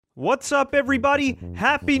What's up, everybody?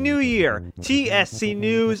 Happy New Year! TSC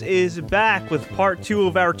News is back with part 2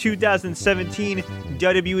 of our 2017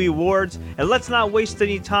 WWE Awards, and let's not waste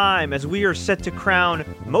any time as we are set to crown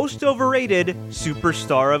Most Overrated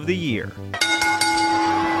Superstar of the Year.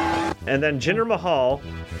 And then Jinder Mahal,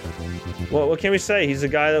 well, what can we say? He's a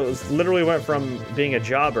guy that literally went from being a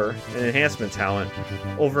jobber and enhancement talent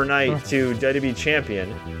overnight to WWE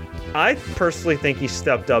champion. I personally think he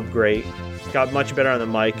stepped up great. Got much better on the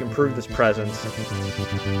mic, improved his presence.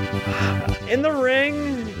 In the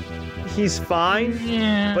ring, he's fine,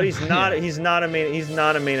 but he's not a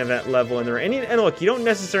main event level in the ring. And look, you don't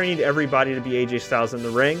necessarily need everybody to be AJ Styles in the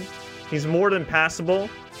ring. He's more than passable.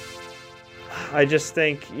 I just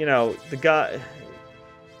think, the guy.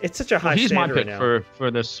 It's such a high standard right now. He's my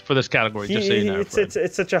pick for this category. Just so you know,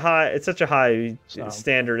 it's such a high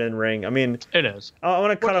standard in ring. I mean, it is. I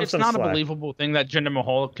want to cut him some slack. It's not a believable thing that Jinder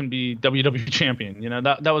Mahal can be WWE champion.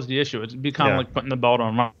 That was the issue. It's become like putting the belt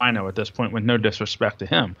on Rhino at this point, with no disrespect to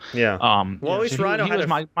him. Yeah. Well, at least Rhino was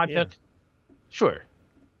my pick. Sure.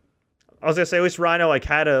 I was gonna say, at least Rhino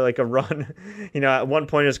had a run, at one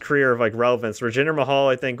point in his career of relevance. Where Jinder Mahal,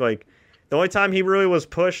 I think the only time he really was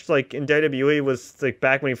pushed in WWE was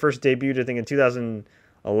back when he first debuted, I think in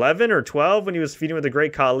 2011 or 12, when he was feuding with the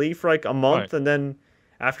Great Khali for a month, right. And then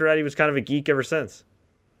after that he was kind of a geek ever since.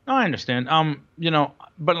 I understand.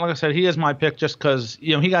 But like I said, he is my pick just because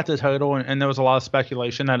he got the title, and there was a lot of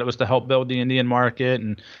speculation that it was to help build the Indian market,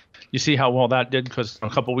 and you see how well that did because a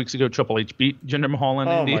couple of weeks ago Triple H beat Jinder Mahal in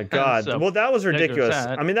India. Oh my God! So, well, that was ridiculous.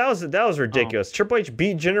 I mean, that was ridiculous. Triple H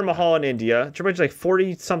beat Jinder Mahal in India. Triple H is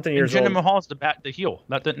 40-something years old. Jinder Mahal's the heel.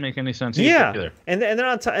 That didn't make any sense. Yeah, and then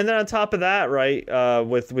on top of that, right,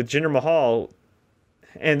 with Jinder Mahal.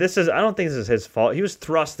 And I don't think this is his fault. He was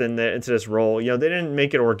thrust into this role. They didn't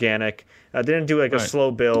make it organic. They didn't do a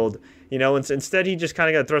slow build. Instead he just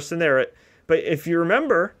kind of got thrust in there. But if you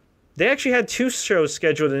remember, they actually had 2 shows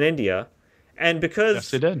scheduled in India, and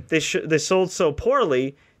because they sold so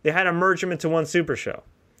poorly, they had to merge them into one Super Show.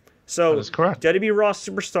 So that is correct. WWE Raw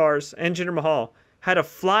Superstars and Jinder Mahal had to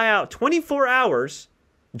fly out 24 hours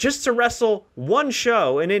just to wrestle one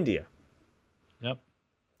show in India. Yep.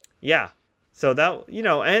 Yeah. So that,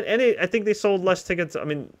 I think they sold less tickets. I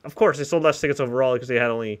mean, of course, they sold less tickets overall because they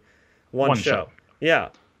had only one show. Yeah.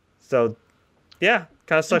 So, yeah,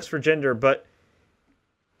 kind of sucks for Jinder, but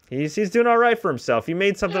he's doing all right for himself. He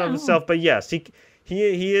made something of himself, but yes,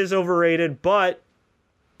 he is overrated, but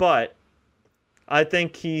I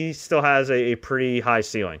think he still has a pretty high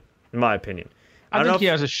ceiling, in my opinion. I think he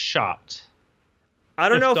has a shot. I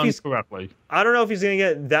don't know if he's correctly. I don't know if he's going to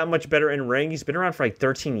get that much better in ring. He's been around for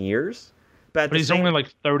 13 years. But he's only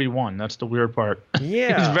 31. That's the weird part.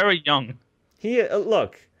 Yeah. He's very young.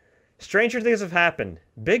 Look, stranger things have happened.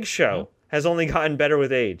 Big Show has only gotten better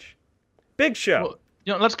with age. Big Show.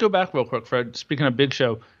 Well, let's go back real quick, Fred. Speaking of Big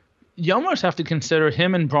Show, you almost have to consider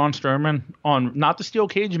him and Braun Strowman on not the steel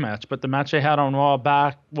cage match, but the match they had on Raw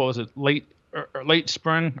back, what was it, late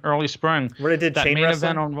spring, early spring. Where they did that chain main wrestling?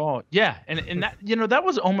 event on Raw. Yeah, and that that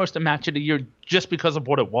was almost a match of the year just because of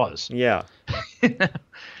what it was. Yeah.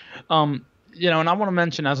 And I want to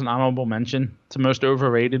mention as an honorable mention to most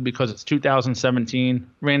overrated because it's 2017,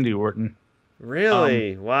 Randy Orton.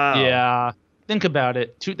 Really? Wow. Yeah. Think about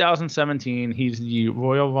it. 2017, he's the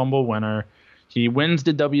Royal Rumble winner. He wins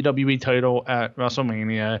the WWE title at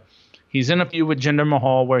WrestleMania. He's in a feud with Jinder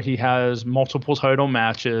Mahal where he has multiple title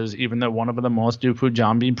matches, even though one of them was due to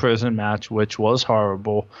Punjabi prison match, which was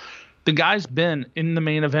horrible. The guy's been in the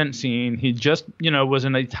main event scene. He just, was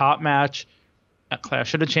in a top match at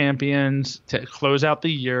Clash of the Champions to close out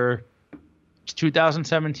the year. It's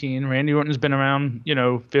 2017. Randy Orton's been around,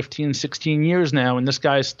 15, 16 years now, and this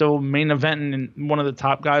guy's still main eventing and one of the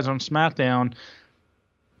top guys on SmackDown.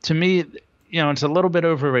 To me, it's a little bit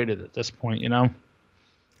overrated at this point,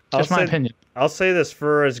 Just my opinion. I'll say this,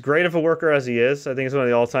 for as great of a worker as he is, I think he's one of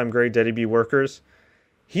the all-time great WWE workers.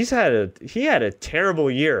 He had a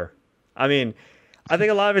terrible year. I mean, I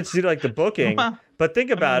think a lot of it's due to the booking. But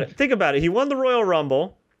think about it. He won the Royal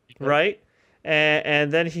Rumble, right?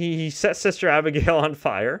 And then he set Sister Abigail on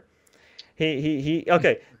fire. The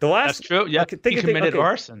last. That's true. Yeah. He committed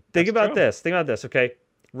arson. Think about this. Okay.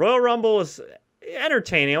 Royal Rumble is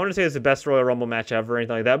entertaining. I wouldn't say it's the best Royal Rumble match ever or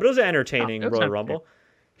anything like that, but it was an entertaining Royal Rumble.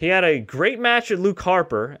 He had a great match with Luke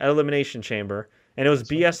Harper at Elimination Chamber, and it was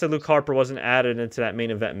BS that Luke Harper wasn't added into that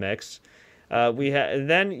main event mix.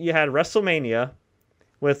 Then you had WrestleMania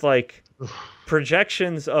with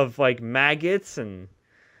projections of maggots and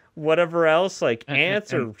whatever else, like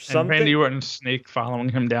ants or something. And Randy Orton's snake following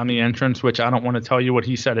him down the entrance, which I don't want to tell you what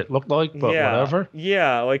he said it looked like, but whatever.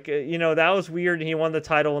 Yeah, like, that was weird. And he won the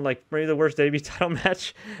title in, like, maybe the worst WWE title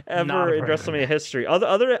match ever in WrestleMania history.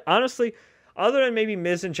 Honestly, other than maybe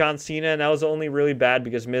Miz and John Cena, and that was only really bad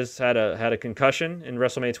because Miz had a concussion in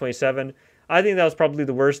WrestleMania 27. I think that was probably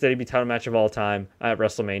the worst WWE title match of all time at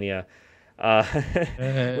WrestleMania. We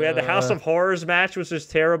had the House of Horrors match, which was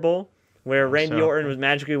terrible, where Randy Orton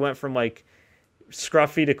magically went from, like,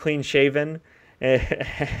 scruffy to clean shaven.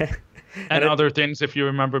 And other things, if you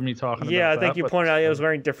remember me talking about. Yeah, I think you pointed out he was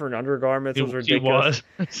wearing different undergarments. It was ridiculous.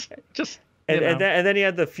 He was. Just... And then he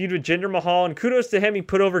had the feud with Jinder Mahal, and kudos to him, he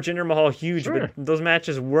put over Jinder Mahal huge, but those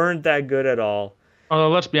matches weren't that good at all. Although,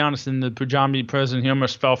 let's be honest, in the Punjabi prison, he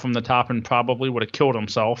almost fell from the top and probably would have killed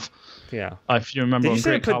himself. Yeah. If you remember, did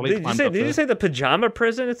you say the pajama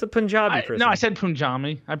prison? It's a Punjabi prison. No, I said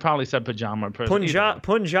Punjabi. I probably said pajama prison.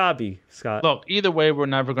 Punjabi, Scott. Look, either way, we're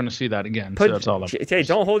never going to see that again. So that's all. Hey,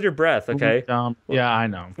 don't hold your breath, okay? Yeah, I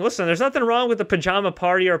know. Listen, there's nothing wrong with the pajama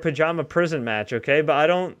party or pajama prison match, okay? But I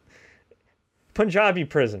don't... Punjabi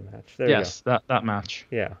prison match. There you go. that match.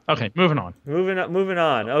 Yeah. Okay, moving on. Moving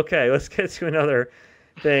on. Okay, let's get to another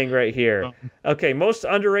thing right here. Okay, most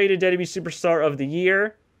underrated WWE superstar of the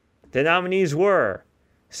year. The nominees were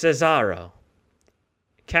Cesaro,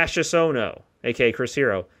 Cassius Ohno, a.k.a. Chris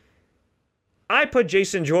Hero. I put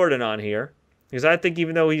Jason Jordan on here because I think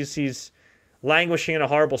even though he's languishing in a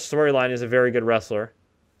horrible storyline, he's a very good wrestler.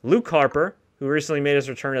 Luke Harper, who recently made his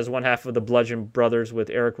return as one half of the Bludgeon Brothers with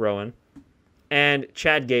Eric Rowan. And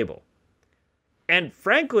Chad Gable. And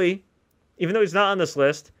frankly, even though he's not on this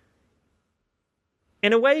list,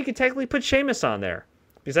 in a way you could technically put Sheamus on there.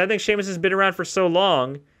 Because I think Sheamus has been around for so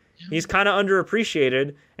long, he's kind of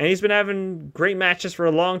underappreciated, and he's been having great matches for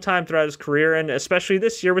a long time throughout his career, and especially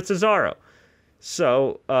this year with Cesaro.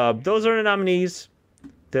 So, those are the nominees.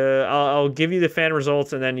 I'll give you the fan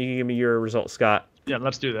results, and then you can give me your results, Scott. Yeah,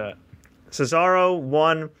 let's do that. Cesaro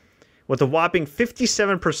won with a whopping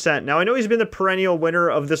 57%. Now, I know he's been the perennial winner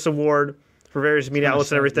of this award for various media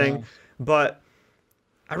outlets and everything, but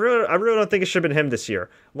I really don't think it should have been him this year.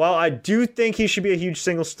 While I do think he should be a huge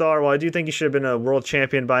single star, while I do think he should have been a world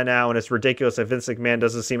champion by now, and it's ridiculous that Vince McMahon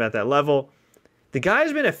doesn't seem at that level, the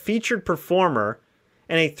guy's been a featured performer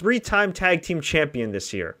and a 3-time tag team champion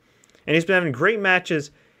this year. And he's been having great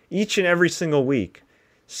matches each and every single week.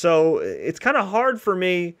 So it's kind of hard for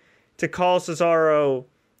me to call Cesaro...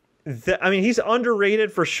 he's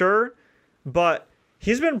underrated for sure, but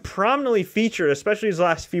he's been prominently featured, especially his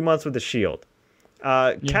last few months with the Shield.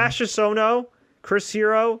 Cassius Ohno, Chris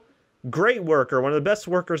Hero, great worker, one of the best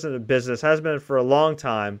workers in the business, has been for a long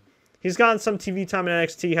time. He's gotten some TV time in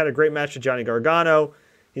NXT, had a great match with Johnny Gargano.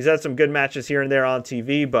 He's had some good matches here and there on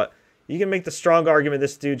TV, but you can make the strong argument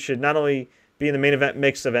this dude should not only be in the main event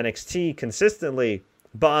mix of NXT consistently,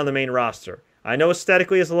 but on the main roster. I know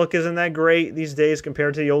aesthetically his look isn't that great these days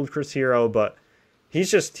compared to the old Chris Hero, but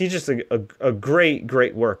he's just a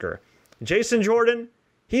great worker. Jason Jordan,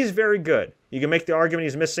 he's very good. You can make the argument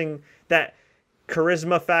he's missing that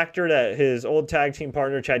charisma factor that his old tag team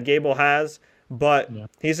partner Chad Gable has, but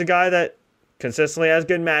he's a guy that consistently has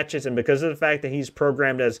good matches, and because of the fact that he's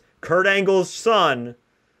programmed as Kurt Angle's son,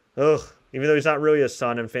 even though he's not really a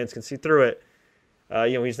son and fans can see through it,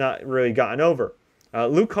 he's not really gotten over.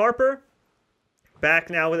 Luke Harper,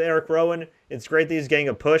 back now with Eric Rowan. It's great that he's getting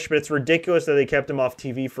a push, but it's ridiculous that they kept him off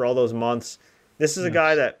TV for all those months. This is a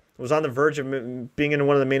guy that was on the verge of being in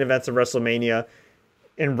one of the main events of WrestleMania.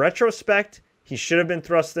 In retrospect, he should have been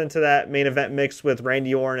thrust into that main event mix with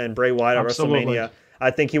Randy Orton and Bray Wyatt at WrestleMania.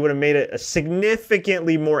 I think he would have made it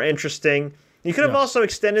significantly more interesting. You could have also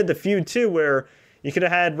extended the feud, too, where you could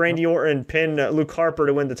have had Randy Orton pin Luke Harper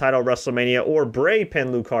to win the title at WrestleMania, or Bray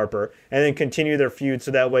pin Luke Harper, and then continue their feud,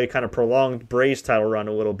 so that way it kind of prolonged Bray's title run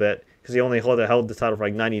a little bit, because he only held the title for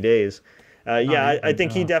like 90 days. I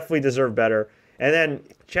think he definitely deserved better. And then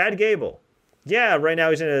Chad Gable. Yeah, right now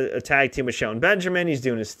he's in a tag team with Shelton Benjamin. He's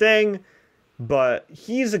doing his thing. But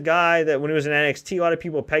he's a guy that when he was in NXT, a lot of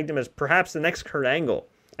people pegged him as perhaps the next Kurt Angle.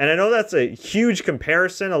 And I know that's a huge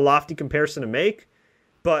comparison, a lofty comparison to make.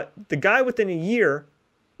 But the guy within a year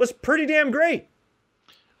was pretty damn great.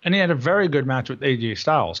 And he had a very good match with AJ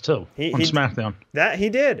Styles, too, on SmackDown. That he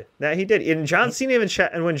did. And John Cena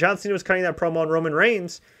and when John Cena was cutting that promo on Roman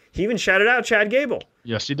Reigns, he even shouted out Chad Gable.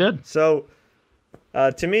 Yes, he did. So,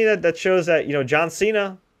 to me, that shows that, John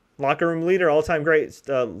Cena, locker room leader, all-time great,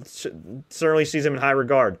 certainly sees him in high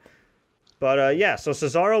regard. But, so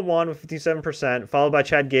Cesaro won with 57%, followed by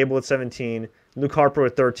Chad Gable with 17%, Luke Harper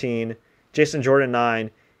with 13%, Jason Jordan 9%,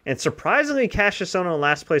 And surprisingly, Cassius Ohno in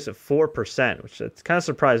last place at 4%, which kind of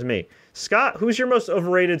surprised me. Scott, who's your most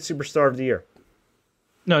overrated superstar of the year?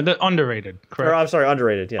 No, the underrated, correct? Or, I'm sorry,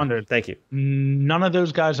 underrated. Yeah, Underrated. Thank you. None of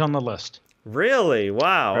those guys on the list. Really?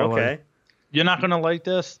 Wow, Really. okay. You're not going to like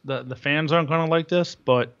this. The fans aren't going to like this.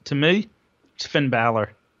 But to me, it's Finn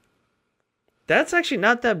Balor. That's actually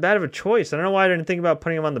not that bad of a choice. I don't know why I didn't think about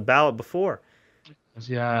putting him on the ballot before.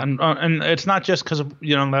 Yeah, and it's not just because of,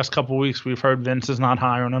 the last couple of weeks we've heard Vince is not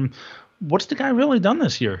hiring him. What's the guy really done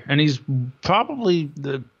this year? And he's probably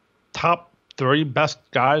the top 3 best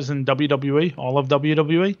guys in WWE, all of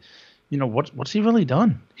WWE. What's he really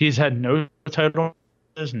done? He's had no title,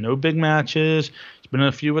 no big matches. He's been in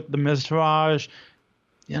a few with the Miztourage.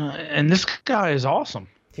 And this guy is awesome.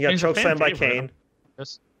 He got chokeslammed by Kane.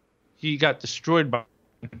 He got destroyed by,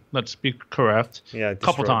 let's be correct, a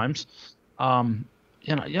couple times. I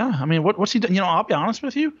mean, what's he done? I'll be honest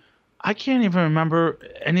with you. I can't even remember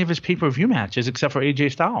any of his pay-per-view matches except for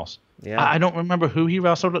AJ Styles. Yeah. I don't remember who he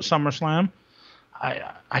wrestled at SummerSlam.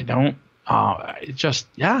 I don't.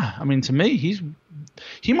 I mean, to me,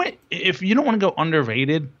 he might. If you don't want to go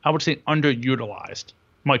underrated, I would say underutilized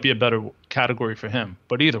might be a better category for him.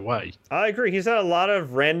 But either way, I agree. He's had a lot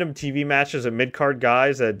of random TV matches with mid-card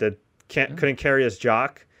guys that couldn't carry his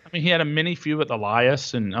jock. I mean, he had a mini feud with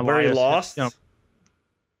Elias and where he lost.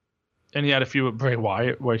 And he had a few with Bray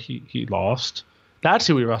Wyatt where he lost. That's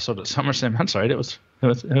who he wrestled at SummerSlam. That's right. It was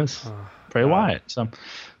Bray Wyatt. So,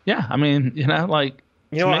 yeah, I mean, you know what?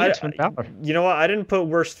 I didn't put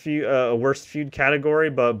worst feud category,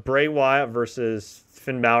 but Bray Wyatt versus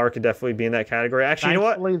Finn Balor could definitely be in that category. Actually,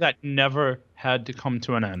 Thankfully, you know what? That never had to come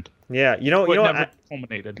to an end. Yeah, you know what?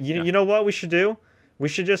 Culminated. You know what we should do? We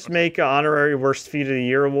should just make an honorary worst feud of the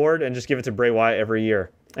year award and just give it to Bray Wyatt every year.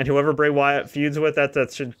 And whoever Bray Wyatt feuds with,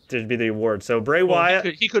 that should be the award. So Bray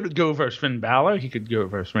Wyatt, he could go versus Finn Balor. He could go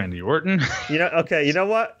versus Randy Orton. You know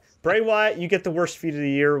what? Bray Wyatt, you get the worst feud of the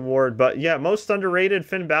year award. But yeah, most underrated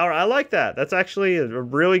Finn Balor. I like that. That's actually a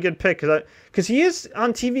really good pick because he is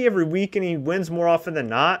on TV every week and he wins more often than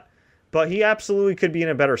not. But he absolutely could be in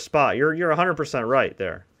a better spot. You're 100% right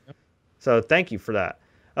there. So thank you for that.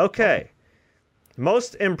 Okay,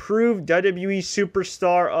 most improved WWE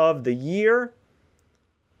superstar of the year.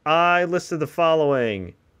 I listed the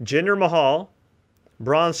following: Jinder Mahal,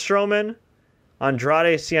 Braun Strowman,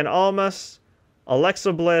 Andrade Cien Almas,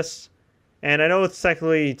 Alexa Bliss, and I know it's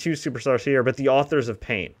technically 2 superstars here, but the Authors of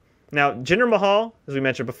Pain. Now, Jinder Mahal, as we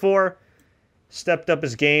mentioned before, stepped up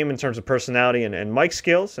his game in terms of personality and mic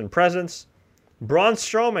skills and presence. Braun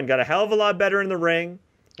Strowman got a hell of a lot better in the ring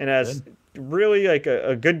and has really like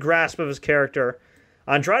a good grasp of his character.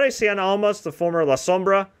 Andrade Cien Almas, the former La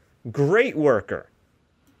Sombra, great worker.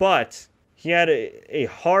 But he had a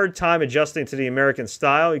hard time adjusting to the American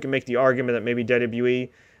style. You can make the argument that maybe WWE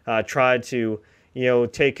tried to,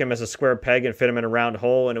 take him as a square peg and fit him in a round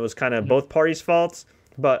hole, and it was kind of both parties' faults.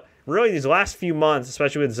 But really, these last few months,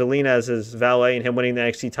 especially with Zelina as his valet and him winning the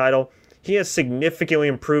NXT title, he has significantly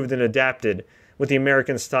improved and adapted with the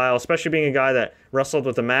American style, especially being a guy that wrestled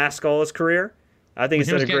with a mask all his career. I think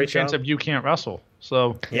he's done a great job. Chance of you can't wrestle,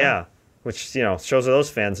 so yeah, which shows that those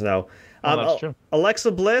fans know. That's true.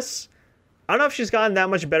 Alexa Bliss, I don't know if she's gotten that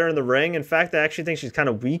much better in the ring. In fact, I actually think she's kind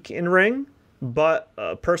of weak in ring. But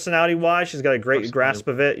personality-wise, she's got a great grasp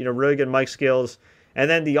of it. Really good mic skills. And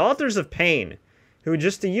then the Authors of Pain, who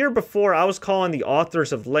just a year before I was calling the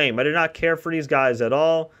Authors of Lame. I did not care for these guys at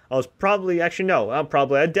all. I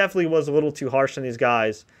definitely was a little too harsh on these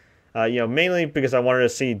guys. Mainly because I wanted to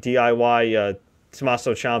see DIY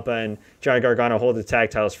Tommaso Ciampa and Johnny Gargano hold the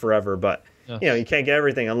tag titles forever. But you can't get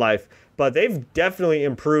everything in life. But they've definitely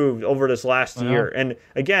improved over this last year. And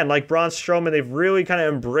again, like Braun Strowman, they've really kind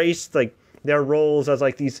of embraced like their roles as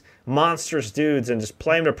like these monstrous dudes and just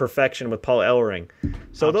play them to perfection with Paul Ellering.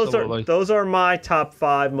 So Absolutely. those are my top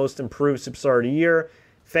 5 most improved superstar of the year.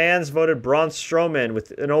 Fans voted Braun Strowman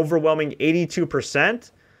with an overwhelming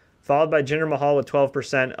 82%, followed by Jinder Mahal with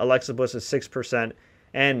 12%, Alexa Bliss with 6%,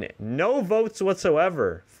 and no votes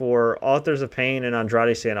whatsoever for Authors of Pain and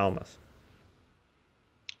Andrade Cien Almas.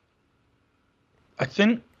 I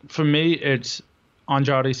think for me it's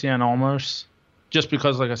Andrade Cien Almas, just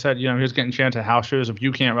because, like I said, he was getting chance at house shows. If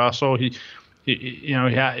you can't wrestle, he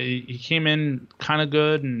came in kind of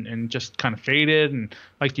good and just kind of faded, and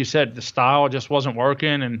like you said, the style just wasn't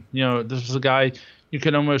working. And this was a guy you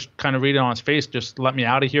could almost kind of read it on his face. Just let me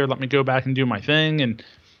out of here. Let me go back and do my thing. And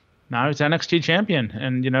now he's NXT champion.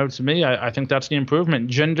 And to me, I think that's the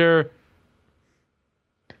improvement. Jinder.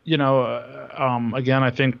 Again,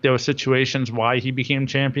 I think there were situations why he became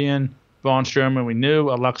champion. Braun Strowman, we knew.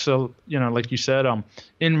 Alexa, like you said,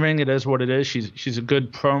 in ring, it is what it is. She's a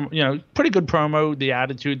good promo, pretty good promo. The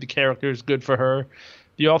attitude, the character is good for her.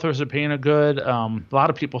 The authors of pain are good. A lot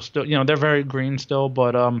of people still, they're very green still,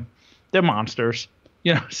 but they're monsters,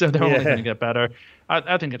 so they're only going to get better.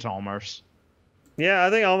 I think it's Almost. Yeah, I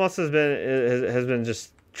think Almost has been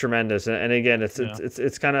just tremendous, and again,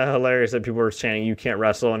 it's kind of hilarious that people are saying you can't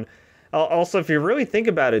wrestle, and also if you really think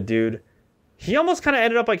about it, dude, he almost kind of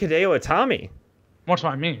ended up like Hideo Itami. That's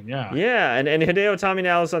what I mean, yeah. Yeah, and Hideo Itami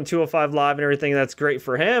now is on 205 Live and everything. That's great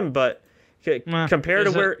for him, but compared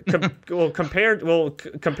to where,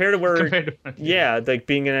 yeah, like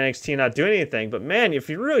being in NXT and not doing anything. But man, if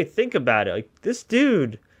you really think about it, like this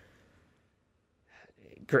dude,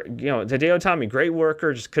 Hideo Itami, great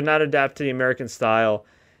worker, just could not adapt to the American style,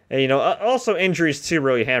 and also injuries too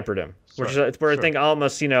really hampered him. Which is where I think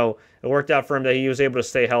almost, it worked out for him that he was able to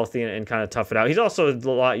stay healthy and kind of tough it out. He's also a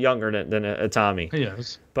lot younger than Itami. He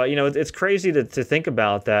is. But, it's crazy to think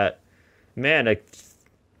about that. Man, like,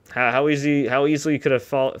 how easily you could have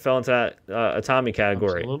fell into that Itami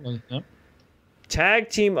category. Absolutely, yep. Tag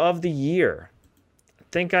Team of the Year. I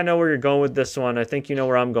think I know where you're going with this one. I think you know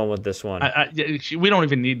where I'm going with this one. We don't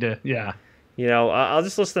even need to, yeah. I'll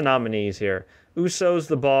just list the nominees here. Usos,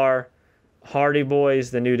 The Bar, Hardy Boys,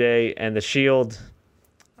 The New Day, and The Shield.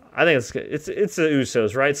 I think it's the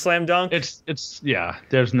Usos, right? Slam dunk. It's yeah.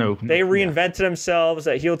 There's no. They reinvented themselves.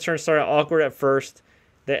 That heel turn started awkward at first,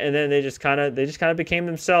 and then they just kind of became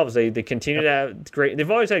themselves. They continue to have great. They've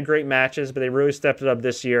always had great matches, but they really stepped it up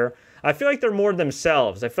this year. I feel like they're more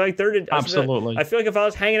themselves. I feel like they're absolutely. I feel like if I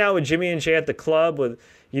was hanging out with Jimmy and Jay at the club with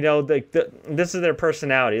this is their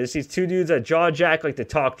personality. There's these two dudes that jaw jack, like they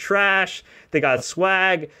talk trash. They got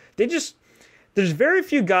swag. There's very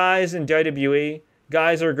few guys in WWE,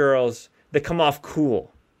 guys or girls, that come off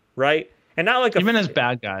cool, right? And not like even as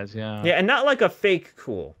bad guys, yeah. Yeah, and not like a fake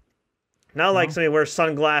cool. Not like somebody wears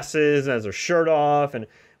sunglasses and has their shirt off. And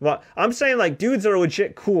I'm saying like dudes that are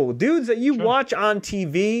legit cool. Dudes that you watch on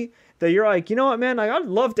TV that you're like, you know what, man? Like, I'd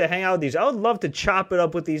love to hang out with these. I would love to chop it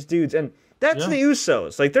up with these dudes. And that's the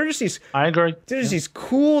Usos. Like, they're just these. I agree. They're just these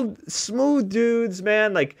cool, smooth dudes,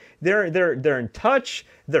 man. Like, they're in touch.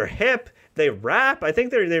 They're hip. They rap. I think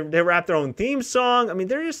they rap their own theme song. I mean,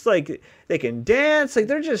 they're just like, they can dance. Like,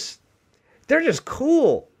 they're just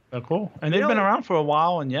cool. They're cool, and they've been around for a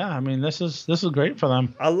while. And yeah, I mean, this is great for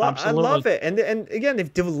them. I love it. And again,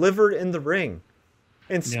 they've delivered in the ring,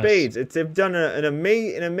 in spades. They've done an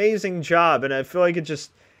amazing job, and I feel like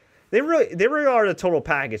they really are the total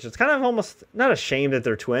package. It's kind of almost not a shame that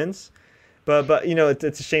they're twins, but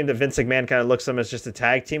it's a shame that Vince McMahon kind of looks at them as just a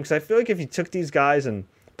tag team, because I feel like if you took these guys and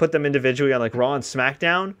put them individually on like Raw and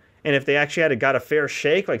SmackDown, and if they actually got a fair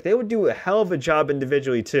shake, like they would do a hell of a job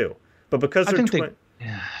individually too. But because they're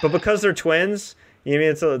twins,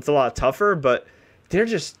 it's a lot tougher. But they're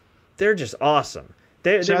just awesome.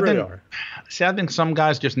 They really are. See, I think some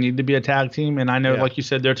guys just need to be a tag team, and I know, like you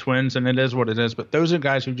said, they're twins, and it is what it is. But those are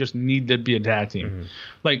guys who just need to be a tag team. Mm-hmm.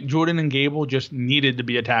 Like Jordan and Gable just needed to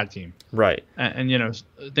be a tag team, right? And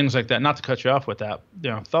things like that. Not to cut you off with that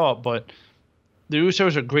thought, but the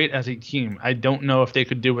Usos are great as a team. I don't know if they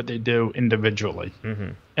could do what they do individually. Mm-hmm.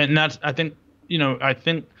 And that's, I think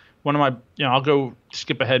one of my, I'll go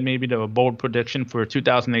skip ahead maybe to a bold prediction for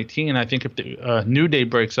 2018. I think if the New Day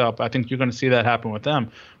breaks up, I think you're going to see that happen with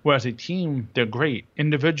them. Whereas a team, they're great.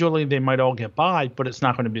 Individually, they might all get by, but it's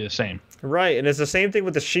not going to be the same. Right, and it's the same thing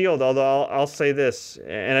with the Shield, although I'll say this,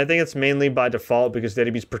 and I think it's mainly by default because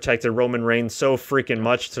WWE's protected Roman Reigns so freaking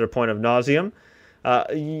much to the point of nauseum.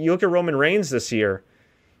 You look at Roman Reigns this year,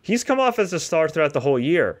 he's come off as a star throughout the whole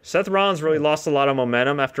year. Seth Rollins really lost a lot of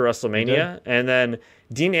momentum after WrestleMania. And then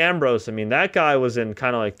Dean Ambrose, I mean, that guy was in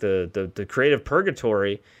kind of like the creative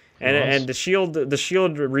purgatory. And the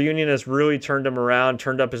Shield reunion has really turned him around,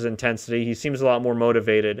 turned up his intensity. He seems a lot more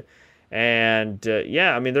motivated. And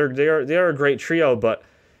I mean, they are a great trio, but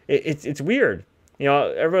it's weird.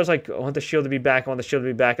 Everyone's like, I want the Shield to be back.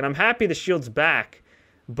 And I'm happy the Shield's back,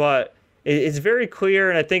 but it's very clear,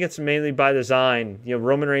 and I think it's mainly by design.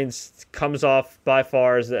 Roman Reigns comes off by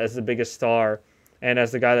far as the biggest star, and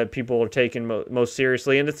as the guy that people are taking most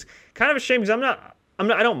seriously. And it's kind of a shame because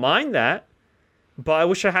I don't mind that, but I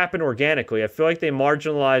wish it happened organically. I feel like they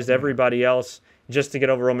marginalized everybody else just to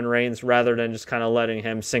get over Roman Reigns, rather than just kind of letting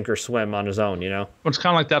him sink or swim on his own. Well, it's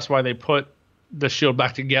kind of like that's why they put the Shield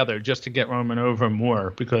back together, just to get Roman over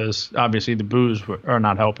more, because obviously the boos are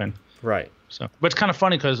not helping. Right. So, but it's kind of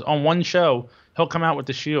funny because on one show he'll come out with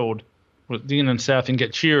the Shield with Dean and Seth and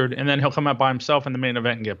get cheered, and then he'll come out by himself in the main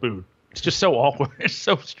event and get booed. It's just so awkward. It's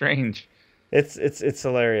so strange. It's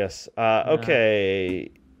hilarious.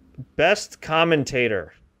 Okay, Best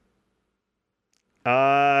commentator.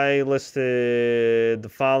 I listed the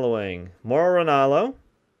following: Mauro Ranallo,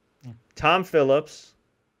 Tom Phillips,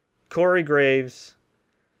 Corey Graves,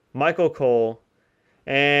 Michael Cole,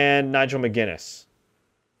 and Nigel McGuinness.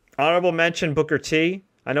 Honorable mention, Booker T.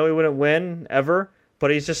 I know he wouldn't win ever,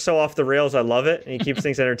 but he's just so off the rails. I love it, and he keeps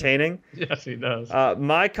things entertaining. Yes, he does.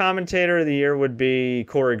 My commentator of the year would be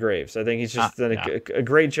Corey Graves. I think he's just done a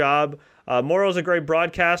great job. Moro's a great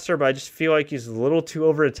broadcaster, but I just feel like he's a little too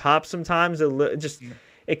over the top sometimes.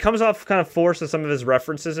 It comes off kind of forced in some of his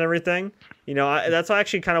references and everything. You know, that's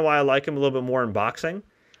actually kind of why I like him a little bit more in boxing.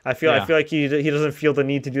 I feel like he doesn't feel the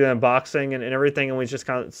need to do that in boxing and everything, and he's just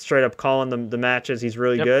kind of straight up calling the matches. He's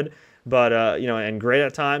really good, but and great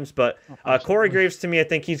at times. But Corey Graves, to me, I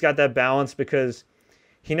think he's got that balance because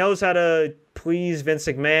he knows how to please Vince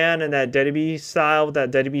McMahon and that WWE style,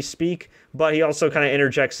 that WWE speak, but he also kind of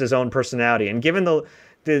interjects his own personality. And given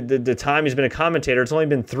the time he's been a commentator, it's only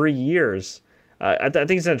been 3 years. I think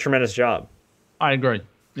he's done a tremendous job. I agree.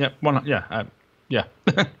 Yeah, I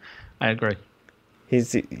agree.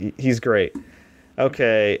 He's great.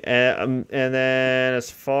 Okay, and then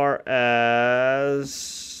as far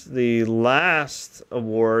as the last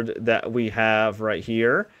award that we have right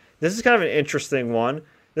here, this is kind of an interesting one.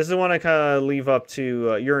 This is the one I kind of leave up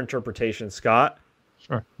to your interpretation, Scott.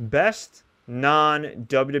 Sure. Best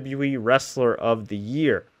non-WWE wrestler of the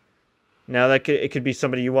year. Now it could be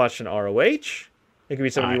somebody you watched in ROH. It could be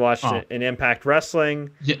somebody you watched in Impact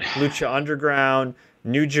Wrestling, Lucha Underground,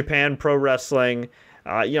 New Japan Pro Wrestling.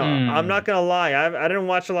 I'm not gonna lie. I didn't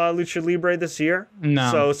watch a lot of Lucha Libre this year.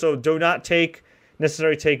 No. So do not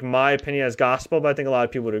necessarily take my opinion as gospel, but I think a lot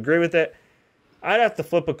of people would agree with it. I'd have to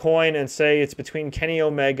flip a coin and say it's between Kenny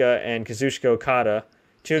Omega and Kazuchika Okada,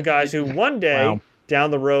 two guys who one day down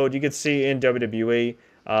the road you could see in WWE.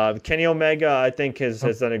 Kenny Omega, I think, has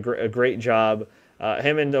done a great job.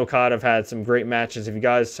 Him and Okada have had some great matches. If you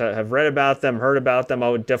guys have read about them, heard about them, I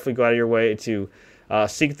would definitely go out of your way to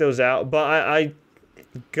seek those out. But I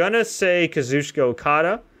gonna say Kazuchika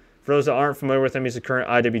Okada. For those that aren't familiar with him, he's the current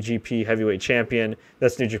IWGP Heavyweight Champion.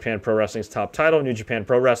 That's New Japan Pro Wrestling's top title. New Japan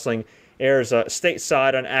Pro Wrestling airs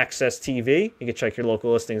stateside on Access TV. You can check your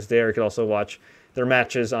local listings there. You can also watch their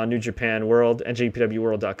matches on New Japan World,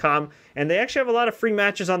 NJPWWorld.com. And they actually have a lot of free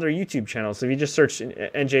matches on their YouTube channel. So if you just search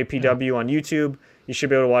NJPW on YouTube, you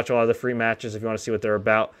should be able to watch a lot of the free matches if you want to see what they're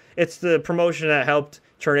about. It's the promotion that helped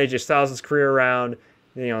turn AJ Styles' career around,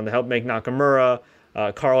 to help make Nakamura,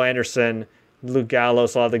 Carl Anderson, Luke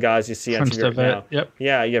Gallows, a lot of the guys you see on TV now. Yep.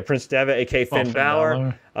 Yeah, Prince Devitt, a.k.a. Finn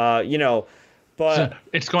Balor. But so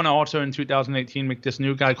it's going to also in 2018 make this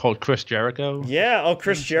new guy called Chris Jericho. Yeah,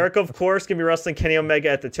 Chris Jericho, of course, going to be wrestling Kenny Omega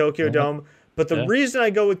at the Tokyo Dome. But the reason I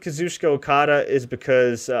go with Kazuchika Okada is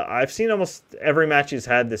because I've seen almost every match he's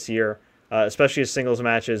had this year, especially his singles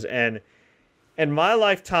matches. And in my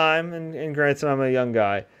lifetime, and granted I'm a young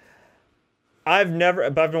guy, I've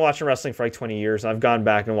been watching wrestling for like 20 years. And I've gone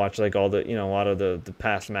back and watched like all the, a lot of the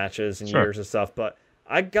past matches and years and stuff. But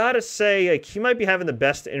I gotta say, like, he might be having the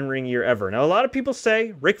best in-ring year ever. Now, a lot of people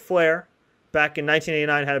say Ric Flair back in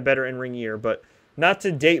 1989 had a better in-ring year, but not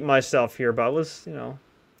to date myself here, but I was,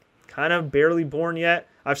 kind of barely born yet.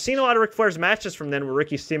 I've seen a lot of Ric Flair's matches from then with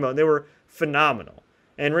Ricky Steamboat, and they were phenomenal.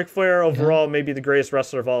 And Ric Flair overall may be the greatest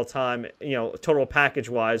wrestler of all time, total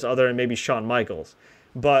package-wise, other than maybe Shawn Michaels.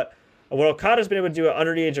 But what Okada's been able to do at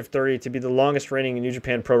under the age of 30 to be the longest reigning New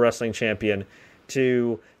Japan Pro Wrestling champion,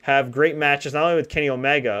 to have great matches, not only with Kenny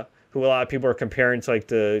Omega, who a lot of people are comparing to like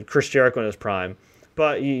the Chris Jericho in his prime,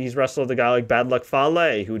 but he's wrestled a guy like Bad Luck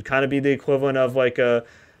Fale, who would kind of be the equivalent of like a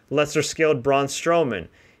lesser scaled Braun Strowman.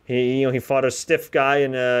 He fought a stiff guy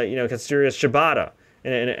in Katsuyori Shibata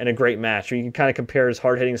in a great match. Or you can kind of compare his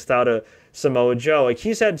hard hitting style to Samoa Joe. Like,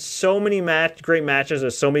 he's had so many great matches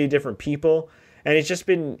with so many different people, and he's just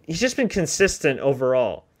been consistent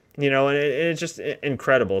overall. And it's just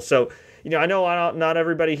incredible. So, I know not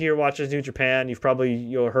everybody here watches New Japan. You've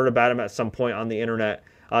probably heard about him at some point on the internet.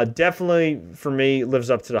 Definitely, for me,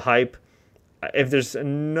 lives up to the hype. If there's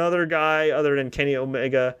another guy other than Kenny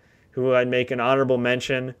Omega who I'd make an honorable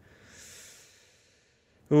mention,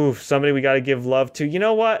 somebody we got to give love to. You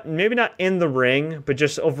know what? Maybe not in the ring, but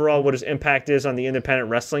just overall what his impact is on the independent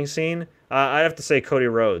wrestling scene. I'd have to say Cody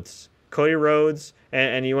Rhodes. Cody Rhodes,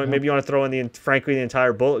 and maybe you want to throw in the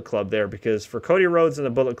entire Bullet Club there, because for Cody Rhodes and the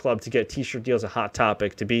Bullet Club to get T-shirt deals at Hot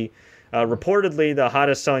Topic, to be reportedly the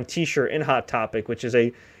hottest selling T-shirt in Hot Topic, which is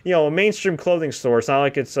a mainstream clothing store. It's not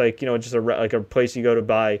like it's like just a place you go to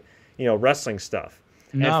buy wrestling stuff.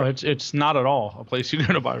 No, it's not at all a place you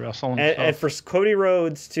go to buy wrestling. And for Cody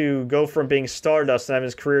Rhodes to go from being Stardust and have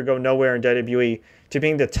his career go nowhere in WWE to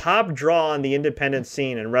being the top draw on the independent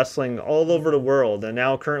scene and wrestling all over the world, and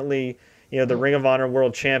now currently, the Ring of Honor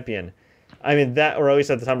World Champion. I mean, that, or at least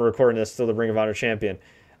at the time of recording this, still the Ring of Honor Champion.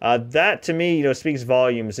 That to me, speaks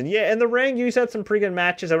volumes. And yeah, in the ring, he's had some pretty good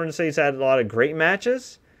matches. I wouldn't say he's had a lot of great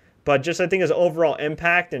matches, but just I think his overall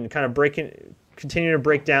impact and kind of continuing to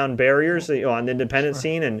break down barriers, on the independent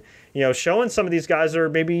scene, and showing some of these guys that are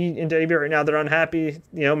maybe in WWE right now that are unhappy.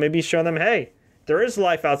 Maybe showing them, hey, there is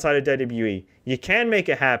life outside of WWE. You can make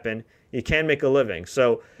it happen. You can make a living.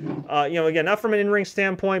 So, again, not from an in-ring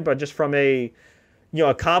standpoint, but just from a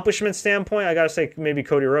accomplishment standpoint, I got to say maybe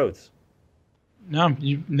Cody Rhodes. No,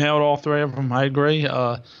 you nailed all three of them. I agree.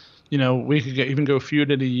 We could even go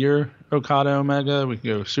feud of the year, Okada Omega. We could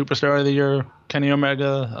go superstar of the year, Kenny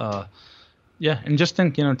Omega. And just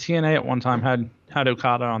think, TNA at one time had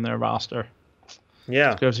Okada on their roster.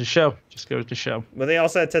 Yeah. Just goes to show. But they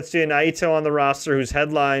also had Tetsuya Naito on the roster, who's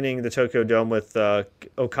headlining the Tokyo Dome with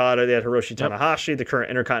Okada. They had Hiroshi Tanahashi, the current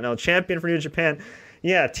Intercontinental Champion for New Japan.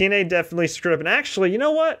 Yeah, TNA definitely screwed up. And actually, you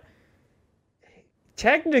know what?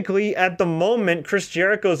 Technically, at the moment, Chris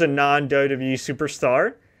Jericho's a non-WWE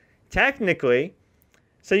superstar. Technically.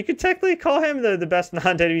 So you could technically call him the best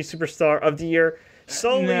non-WWE superstar of the year.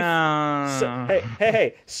 Solely,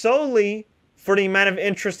 solely for the amount of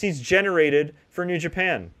interest he's generated for New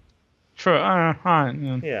Japan. True.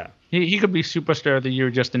 Yeah. He could be superstar of the year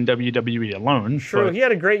just in WWE alone. True. He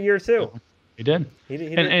had a great year, too. He did. He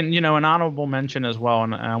did. And an honorable mention as well,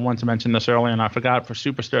 and I wanted to mention this earlier, and I forgot, for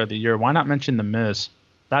Superstar of the Year, why not mention The Miz?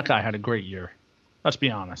 That guy had a great year. Let's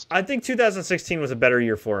be honest. I think 2016 was a better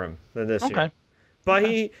year for him than this year. But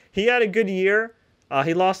he had a good year.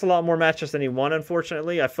 He lost a lot more matches than he won,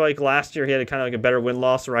 unfortunately. I feel like last year he had kind of like a better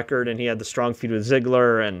win-loss record, and he had the strong feud with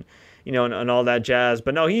Ziggler and and all that jazz.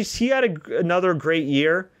 But no, he had another great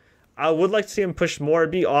year. I would like to see him push more.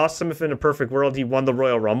 It'd be awesome if in a perfect world he won the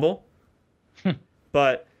Royal Rumble.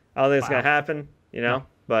 But I don't think it's going to happen,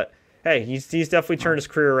 But, hey, he's definitely turned his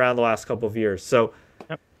career around the last couple of years. So,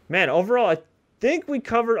 man, overall, I think we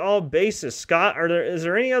covered all bases. Scott, is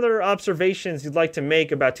there any other observations you'd like to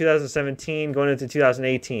make about 2017 going into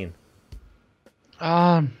 2018?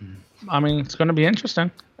 It's going to be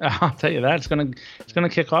interesting. I'll tell you that. It's going to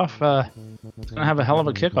kick off. It's going to have a hell of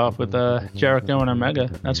a kickoff with Jericho and Omega.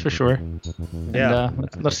 That's for sure. Yeah.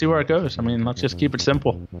 And, let's see where it goes. Let's just keep it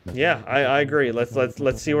simple. Yeah, I agree. Let's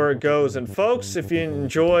see where it goes. And folks, if you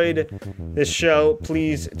enjoyed this show,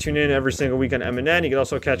 please tune in every single week on MNN. You can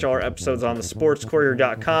also catch all our episodes on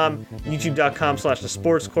thesportscourier.com, youtube.com/The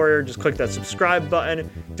Sports Courier. Just click that subscribe button.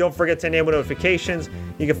 Don't forget to enable notifications.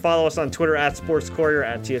 You can follow us on Twitter at Sports Courier,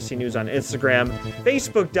 at TSC News on Instagram,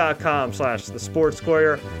 Facebook.com/The Sports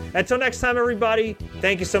Courier. Until next time, everybody,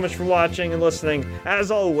 thank you so much for watching and listening.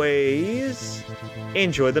 As always,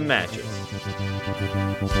 enjoy the matches.